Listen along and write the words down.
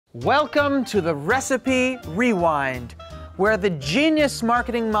Welcome to the Recipe Rewind, where the genius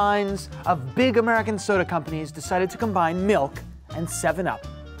marketing minds of big American soda companies decided to combine milk and 7-Up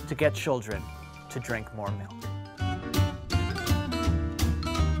to get children to drink more milk.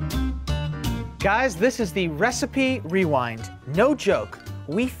 Guys, this is the Recipe Rewind. No joke,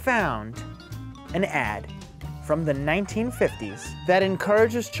 we found an ad from the 1950s that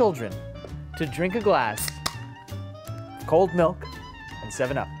encourages children to drink a glass of cold milk and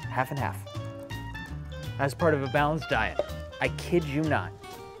 7-Up, half and half, as part of a balanced diet. I kid you not.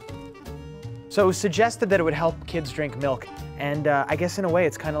 So it was suggested that it would help kids drink milk, and I guess in a way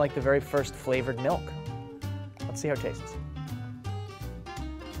it's kind of like the very first flavored milk. Let's see how it tastes.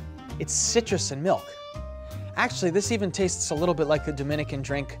 It's citrus and milk. Actually, this even tastes a little bit like the Dominican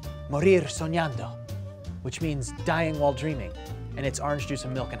drink morir soñando, which means dying while dreaming, and it's orange juice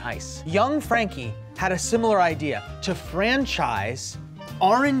and milk and ice. Young Frankie had a similar idea to franchise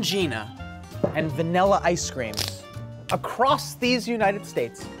Orangina and vanilla ice creams across these United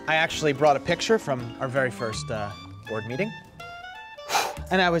States. I actually brought a picture from our very first board meeting,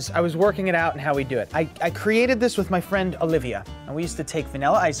 and I was working it out and how we do it. I created this with my friend Olivia, and we used to take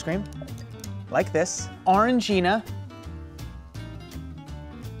vanilla ice cream, like this, Orangina,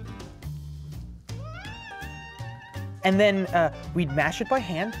 and then we'd mash it by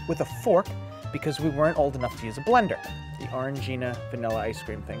hand with a fork because we weren't old enough to use a blender. The Orangina vanilla ice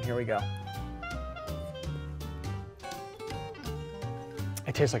cream thing, here we go.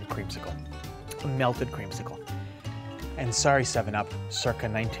 It tastes like a creamsicle, a melted creamsicle. And sorry 7-Up, circa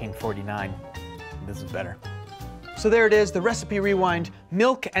 1949, this is better. So there it is, the Recipe Rewind,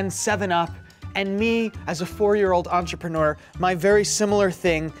 milk and 7-Up, and me as a 4-year-old entrepreneur, my very similar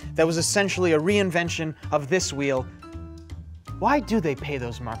thing that was essentially a reinvention of this wheel. Why do they pay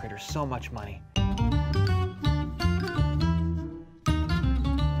those marketers so much money?